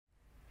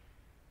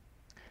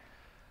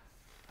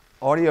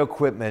Audio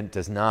equipment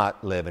does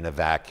not live in a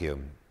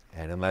vacuum.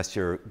 And unless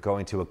you're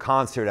going to a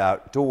concert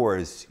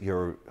outdoors,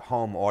 your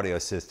home audio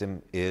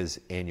system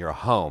is in your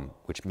home,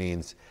 which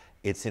means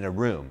it's in a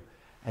room.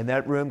 And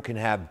that room can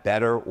have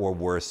better or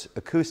worse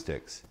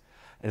acoustics.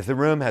 And if the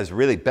room has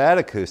really bad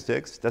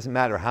acoustics, it doesn't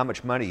matter how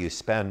much money you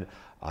spend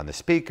on the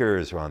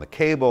speakers or on the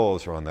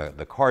cables or on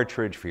the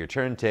cartridge for your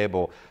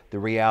turntable, the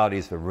reality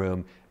is the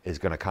room is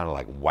going to kind of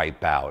like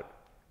wipe out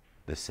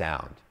the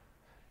sound.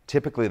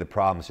 Typically the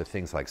problems are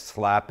things like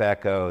slap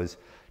echoes,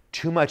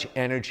 too much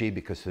energy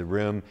because the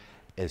room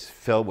is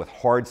filled with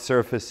hard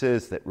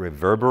surfaces that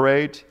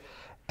reverberate,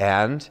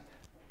 and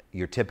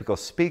your typical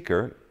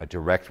speaker, a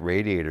direct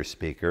radiator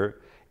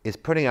speaker, is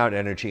putting out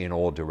energy in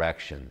all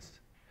directions,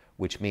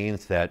 which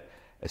means that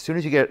as soon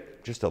as you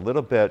get just a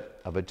little bit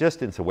of a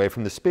distance away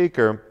from the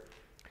speaker,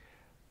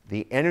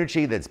 the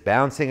energy that's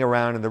bouncing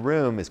around in the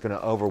room is going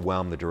to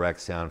overwhelm the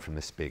direct sound from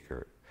the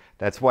speaker.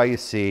 That's why you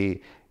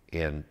see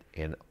in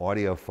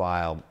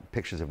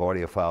pictures of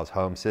audiophiles'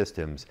 home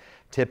systems,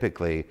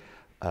 typically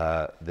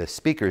the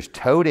speaker's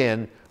towed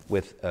in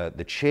with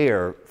the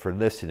chair for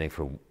listening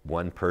for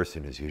one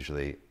person, who's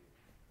usually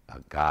a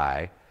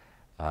guy,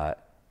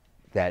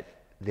 that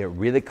they're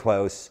really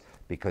close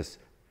because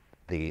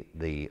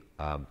the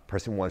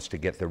person wants to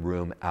get the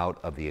room out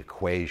of the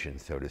equation,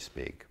 so to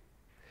speak.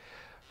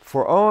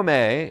 For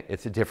OMA,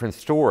 it's a different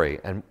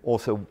story. And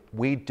also,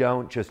 we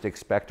don't just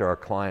expect our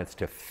clients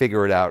to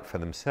figure it out for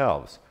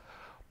themselves,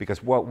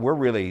 because what we're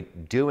really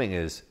doing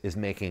is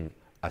making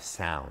a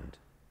sound,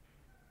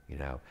 you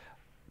know,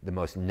 the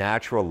most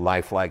natural,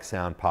 lifelike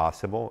sound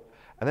possible.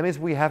 And that means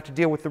we have to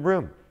deal with the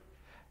room.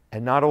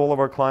 And not all of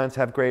our clients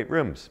have great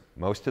rooms.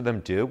 Most of them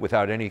do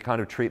without any kind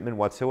of treatment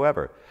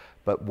whatsoever.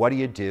 But what do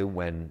you do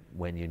when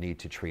you need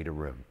to treat a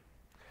room?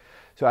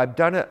 So I've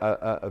done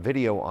a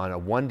video on a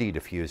 1D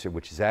diffuser,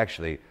 which is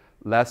actually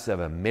less of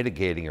a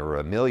mitigating or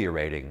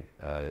ameliorating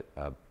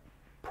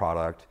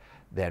product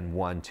than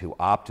one to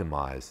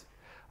optimize.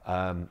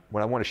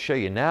 What I want to show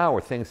you now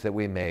are things that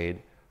we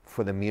made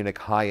for the Munich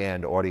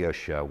high-end audio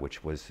show,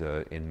 which was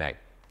in May.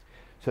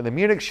 So the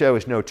Munich show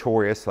is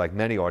notorious, like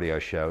many audio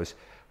shows,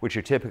 which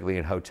are typically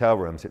in hotel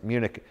rooms. At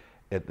Munich,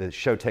 the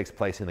show takes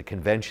place in the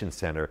convention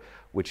center,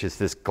 which is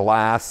this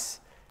glass,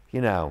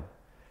 you know,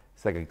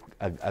 it's like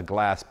a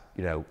glass,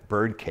 you know,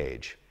 bird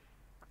cage.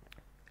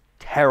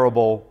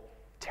 Terrible,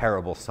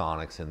 terrible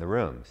sonics in the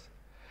rooms.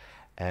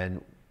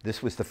 And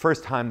this was the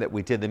first time that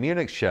we did the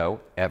Munich show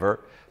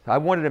ever. So I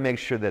wanted to make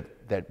sure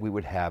that we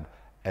would have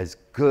as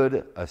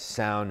good a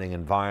sounding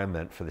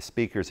environment for the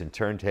speakers and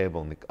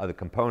turntable and the other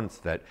components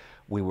that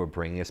we were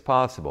bringing as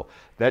possible.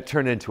 That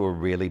turned into a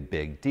really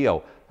big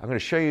deal. I'm going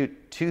to show you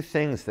two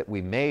things that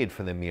we made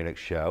for the Munich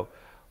show,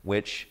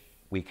 which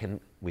we can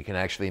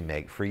actually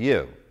make for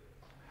you.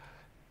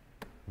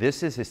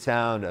 This is a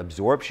sound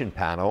absorption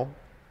panel,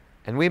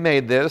 and we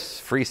made this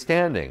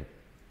freestanding.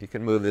 You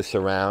can move this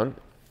around.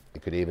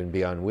 It could even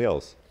be on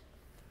wheels.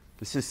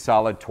 This is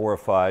solid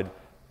torrefied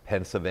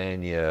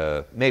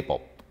Pennsylvania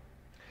maple.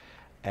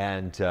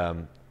 And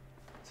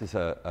this is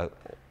a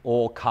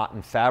all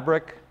cotton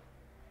fabric.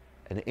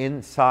 And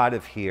inside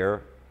of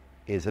here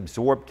is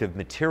absorptive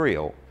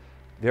material,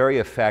 very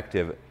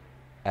effective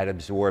at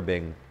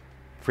absorbing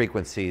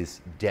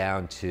frequencies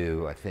down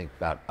to, I think,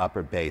 about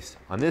upper bass.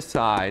 On this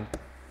side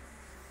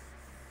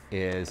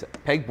is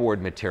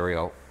pegboard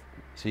material,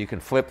 so you can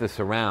flip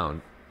this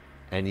around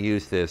and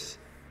use this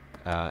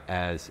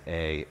as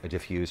a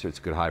diffuser. It's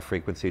a good high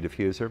frequency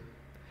diffuser.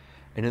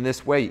 And in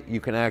this way, you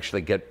can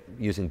actually get,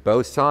 using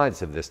both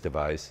sides of this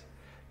device,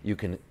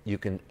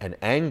 and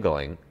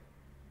angling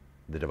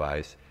the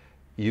device,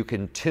 you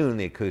can tune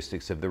the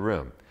acoustics of the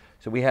room.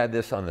 So we had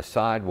this on the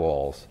side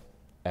walls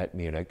at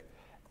Munich,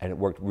 and it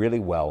worked really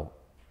well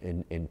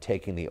in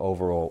taking the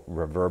overall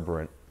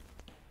reverberant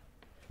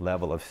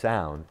level of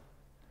sound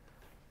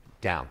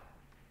down.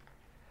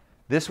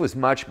 This was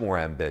much more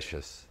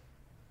ambitious.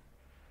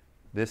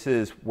 This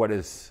is what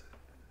is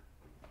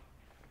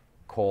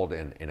called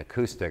in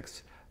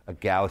acoustics a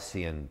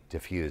Gaussian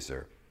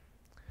diffusor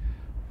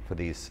for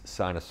these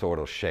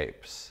sinusoidal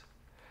shapes.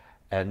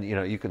 And you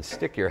know, you can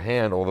stick your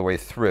hand all the way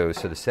through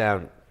so the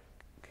sound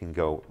can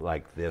go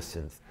like this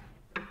and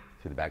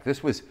through the back.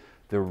 This was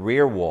the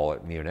rear wall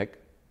at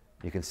Munich.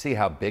 You can see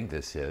how big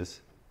this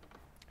is.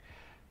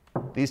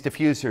 These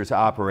diffusers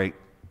operate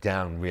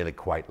down really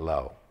quite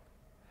low.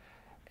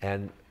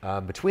 And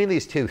between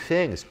these two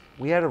things,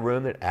 we had a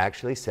room that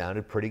actually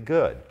sounded pretty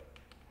good.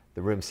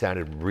 The room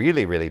sounded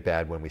really, really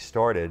bad when we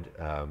started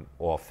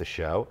off the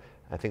show.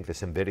 I think there's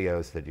some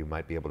videos that you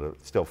might be able to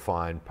still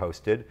find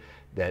posted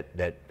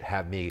that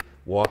have me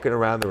walking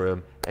around the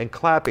room and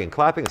clapping.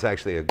 Clapping is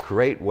actually a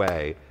great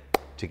way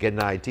to get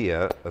an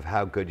idea of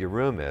how good your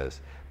room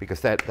is, because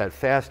that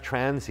fast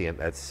transient,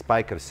 that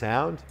spike of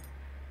sound,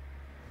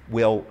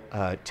 will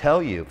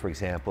tell you, for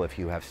example, if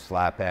you have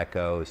slap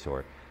echoes,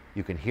 or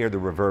you can hear the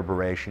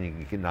reverberation, you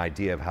can get an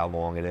idea of how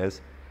long it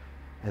is.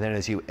 And then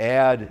as you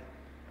add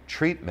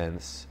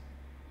treatments,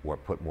 or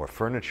put more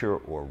furniture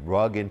or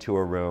rug into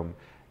a room,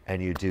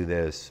 and you do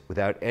this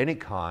without any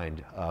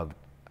kind of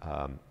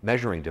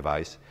measuring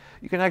device,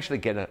 you can actually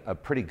get a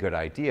pretty good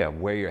idea of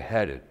where you're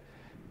headed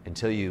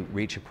until you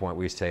reach a point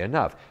where you say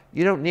enough.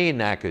 You don't need an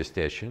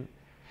acoustician,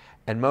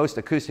 and most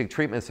acoustic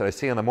treatments that I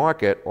see on the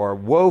market are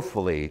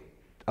woefully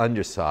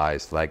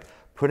undersized. Like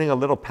putting a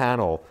little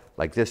panel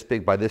like this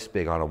big by this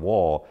big on a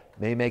wall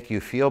may make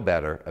you feel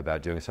better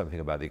about doing something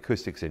about the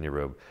acoustics in your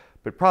room,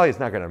 but probably it's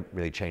not going to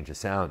really change the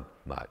sound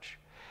much.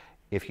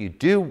 If you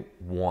do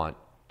want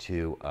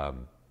to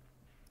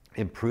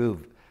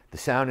improve the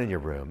sound in your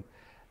room,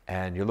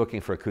 and you're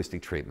looking for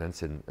acoustic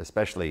treatments, and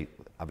especially,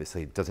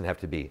 obviously, it doesn't have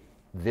to be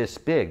this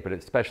big, but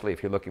especially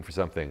if you're looking for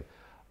something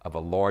of a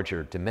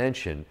larger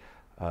dimension,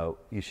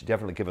 you should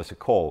definitely give us a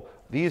call.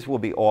 These will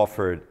be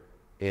offered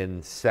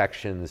in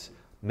sections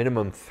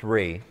minimum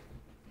 3,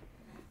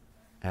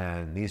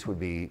 and these would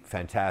be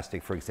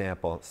fantastic. For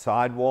example,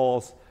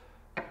 sidewalls,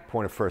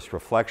 point of first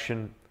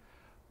reflection.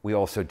 We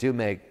also do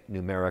make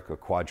numeric or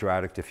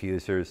quadratic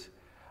diffusers.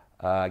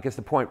 I guess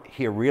the point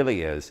here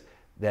really is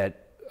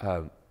that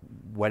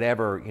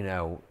whatever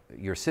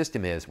your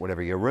system is,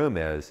 whatever your room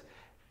is,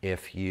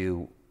 if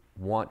you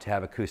want to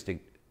have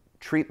acoustic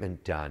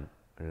treatment done,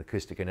 an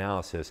acoustic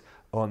analysis,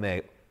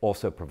 OMA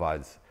also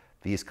provides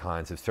these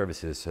kinds of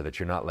services so that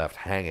you're not left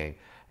hanging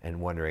and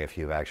wondering if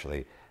you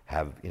actually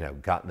have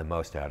gotten the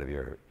most out of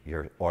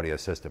your audio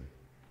system.